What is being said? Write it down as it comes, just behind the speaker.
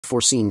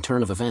unforeseen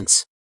turn of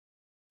events.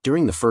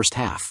 During the first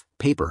half,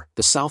 Peyper,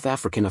 the South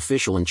African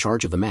official in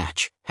charge of the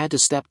match, had to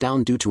step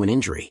down due to an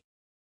injury.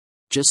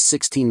 Just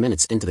 16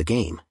 minutes into the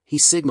game, he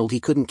signaled he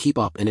couldn't keep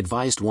up and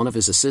advised one of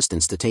his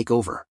assistants to take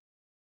over.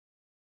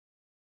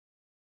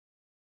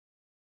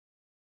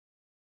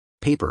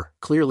 Peyper,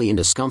 clearly in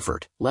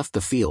discomfort, left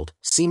the field,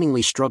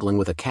 seemingly struggling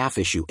with a calf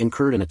issue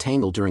incurred in a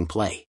tangle during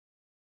play.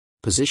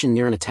 Positioned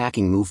near an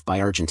attacking move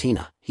by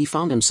Argentina, he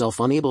found himself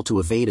unable to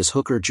evade as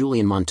hooker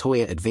Julian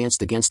Montoya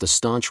advanced against a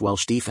staunch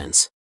Welsh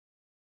defense.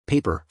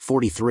 Peyper,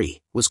 43,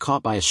 was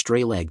caught by a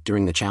stray leg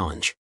during the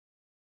challenge.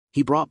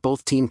 He brought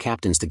both team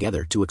captains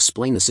together to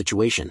explain the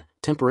situation,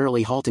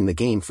 temporarily halting the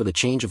game for the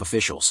change of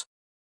officials.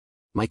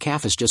 "My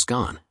calf is just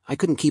gone, I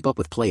couldn't keep up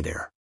with play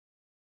there.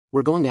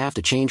 We're going to have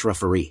to change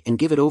referee and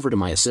give it over to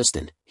my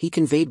assistant," he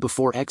conveyed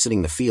before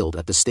exiting the field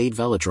at the Stade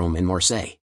Velodrome in Marseille.